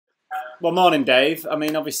Well, morning, Dave. I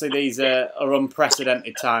mean, obviously these are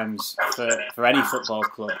unprecedented times for any football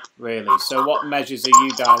club, really. So what measures are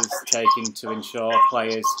you guys taking to ensure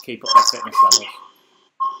players keep up their fitness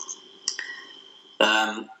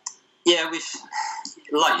levels? Yeah,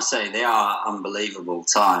 like you say, they are unbelievable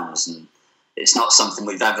times, and it's not something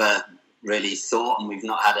we've ever really thought, and we've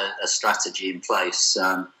not had a strategy in place.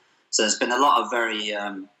 So there's been a lot of very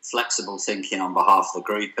flexible thinking on behalf of the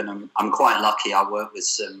group, and I'm quite lucky. I work with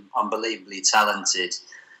some unbelievably talented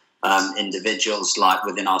individuals, like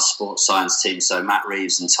within our sports science team. So Matt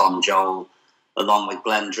Reeves and Tom Joel, along with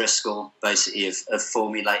Glenn Driscoll, basically have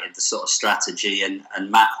formulated the sort of strategy, and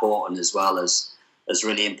Matt Horton as well has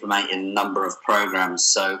really implemented a number of programs.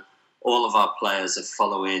 So all of our players are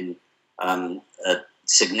following a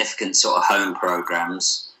significant sort of home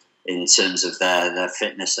programs in terms of their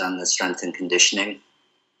fitness and their strength and conditioning,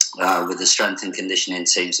 with the strength and conditioning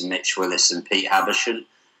teams of Mitch Willis and Pete Habersham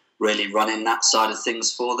really running that side of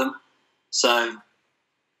things for them. So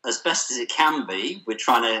as best as it can be, we're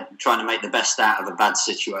trying to make the best out of a bad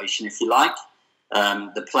situation, if you like.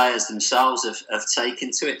 The players themselves have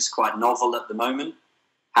taken to it. It's quite novel at the moment.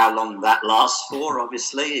 How long that lasts for,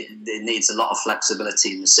 obviously, it needs a lot of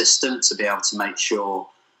flexibility in the system to be able to make sure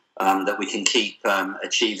that we can keep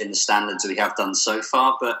achieving the standards we have done so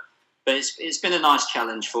far. But it's been a nice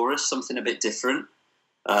challenge for us, something a bit different,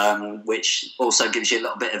 which also gives you a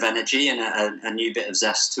little bit of energy and a new bit of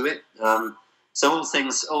zest to it. So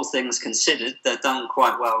all things considered, they're done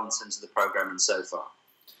quite well in terms of the programming so far.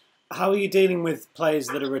 How are you dealing with players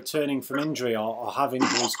that are returning from injury or have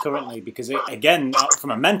injuries currently? Because, again,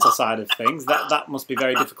 from a mental side of things, that must be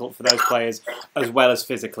very difficult for those players as well as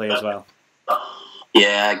physically as well.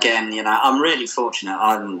 Yeah, again, I'm really fortunate.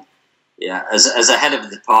 As a head of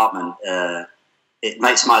the department, it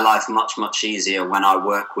makes my life much, much easier when I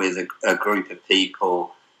work with a group of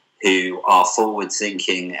people who are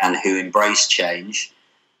forward-thinking and who embrace change.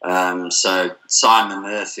 So Simon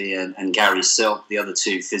Murphy and Gary Silk, the other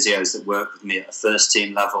two physios that work with me at a first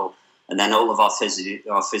team level, and then all of our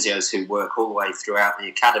physios who work all the way throughout the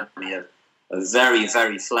academy are very,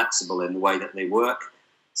 very flexible in the way that they work.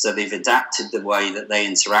 So they've adapted the way that they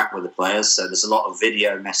interact with the players. So there's a lot of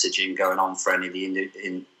video messaging going on for any of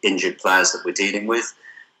the injured players that we're dealing with.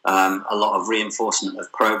 A lot of reinforcement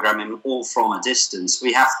of programming, all from a distance.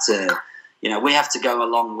 We have to go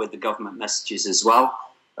along with the government messages as well.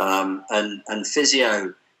 And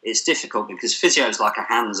physio, it's difficult because physio is like a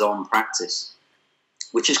hands-on practice,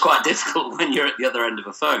 which is quite difficult when you're at the other end of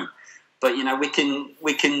a phone. But we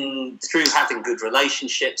can through having good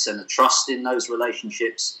relationships and a trust in those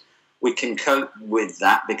relationships, we can cope with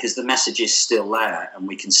that because the message is still there, and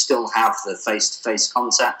we can still have the face-to-face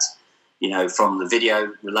contact, from the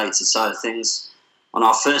video-related side of things. On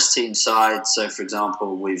our first team side, so for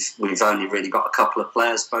example, we've only really got a couple of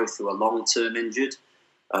players, both who are long-term injured.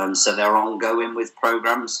 So they're ongoing with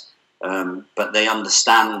programs, but they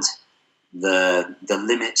understand the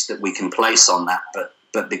limits that we can place on that.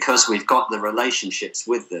 But because we've got the relationships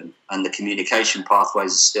with them and the communication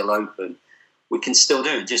pathways are still open, we can still do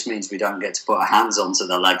it. It just means we don't get to put our hands onto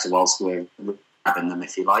their legs whilst we're grabbing them,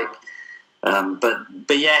 if you like. But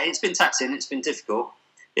yeah, it's been taxing. It's been difficult.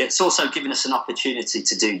 It's also given us an opportunity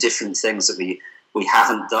to do different things that we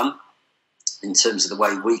haven't done, in terms of the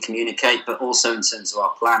way we communicate, but also in terms of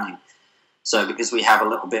our planning. So because we have a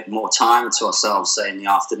little bit more time to ourselves, say in the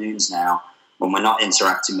afternoons now, when we're not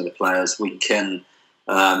interacting with the players, we can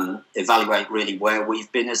evaluate really where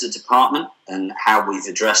we've been as a department and how we've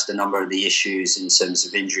addressed a number of the issues in terms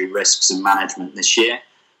of injury risks and management this year.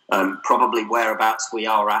 Probably whereabouts we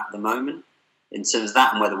are at the moment in terms of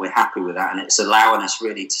that and whether we're happy with that. And it's allowing us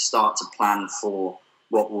really to start to plan for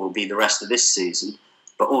what will be the rest of this season,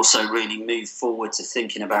 but also really move forward to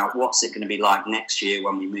thinking about what's it going to be like next year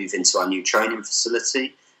when we move into our new training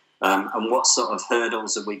facility, and what sort of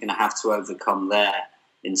hurdles are we going to have to overcome there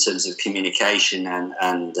in terms of communication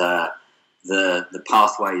and the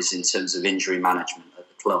pathways in terms of injury management at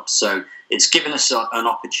the club. So it's given us an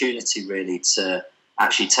opportunity really to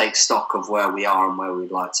actually take stock of where we are and where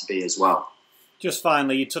we'd like to be as well. Just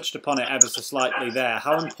finally, you touched upon it ever so slightly there.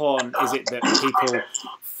 How important is it that people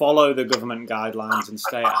follow the government guidelines and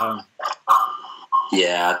stay at home?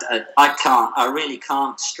 Yeah, I really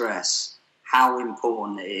can't stress how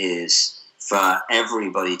important it is for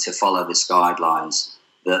everybody to follow this guidelines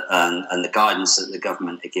and the guidance that the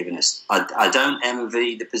government are giving us. I don't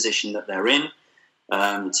envy the position that they're in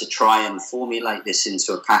to try and formulate this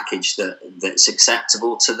into a package that's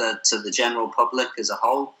acceptable to the general public as a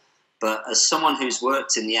whole. But as someone who's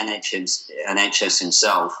worked in the NHS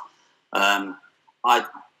himself, I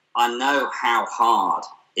know how hard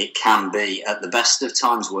it can be at the best of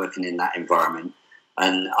times working in that environment.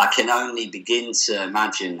 And I can only begin to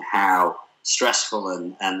imagine how stressful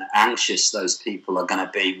and anxious those people are going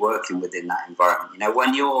to be working within that environment. You know,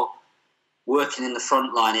 when you're working in the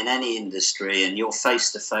front line in any industry and you're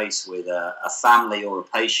face to face with a family or a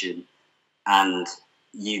patient, and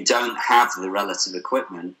you don't have the relative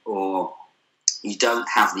equipment, or you don't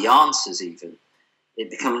have the answers even, it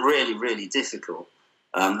becomes really, really difficult.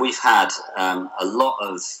 We've had a lot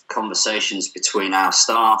of conversations between our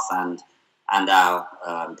staff and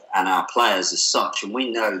our players as such, and we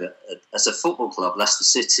know that as a football club, Leicester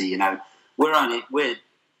City, you know, we're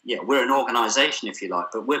an organisation, if you like,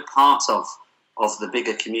 but we're part of the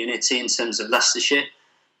bigger community in terms of Leicestershire,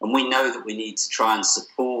 and we know that we need to try and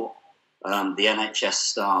support the NHS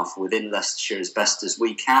staff within Leicestershire as best as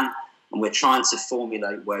we can, and we're trying to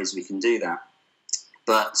formulate ways we can do that.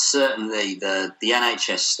 But certainly the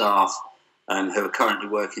NHS staff who are currently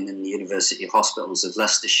working in the University Hospitals of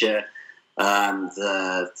Leicestershire,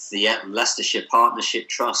 the Leicestershire Partnership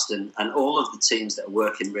Trust, and all of the teams that are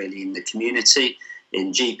working really in the community,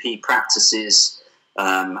 in GP practices,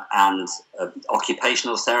 and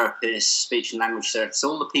occupational therapists, speech and language therapists,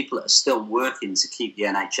 all the people that are still working to keep the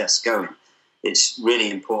NHS going. It's really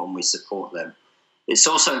important we support them. It's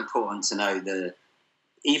also important to know that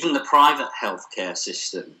even the private healthcare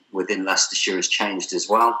system within Leicestershire has changed as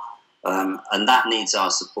well, and that needs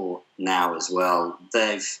our support now as well.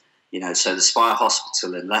 So the Spire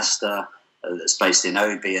Hospital in Leicester, that's based in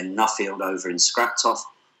Oby, and Nuffield over in Scraptoft,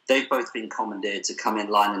 they've both been commandeered to come in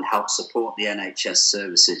line and help support the NHS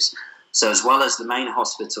services. So as well as the main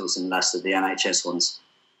hospitals in Leicester, the NHS ones,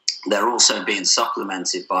 they're also being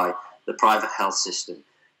supplemented by the private health system.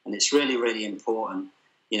 And it's really, really important.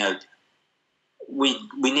 You know, we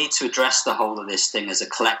need to address the whole of this thing as a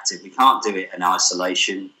collective. We can't do it in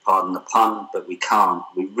isolation, pardon the pun, but we can't.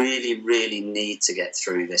 We really, really need to get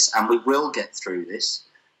through this, and we will get through this,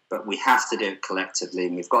 but we have to do it collectively,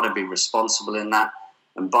 and we've got to be responsible in that.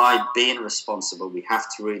 And by being responsible, we have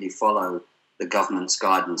to really follow the government's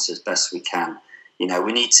guidance as best we can. You know,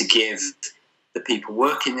 we need to give the people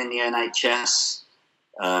working in the NHS,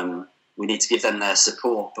 we need to give them their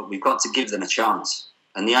support, but we've got to give them a chance.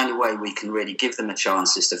 And the only way we can really give them a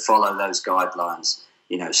chance is to follow those guidelines.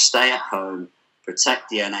 You know, stay at home, protect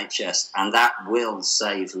the NHS, and that will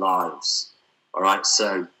save lives. All right,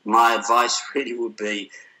 so my advice really would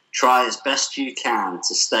be try as best you can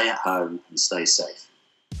to stay at home and stay safe.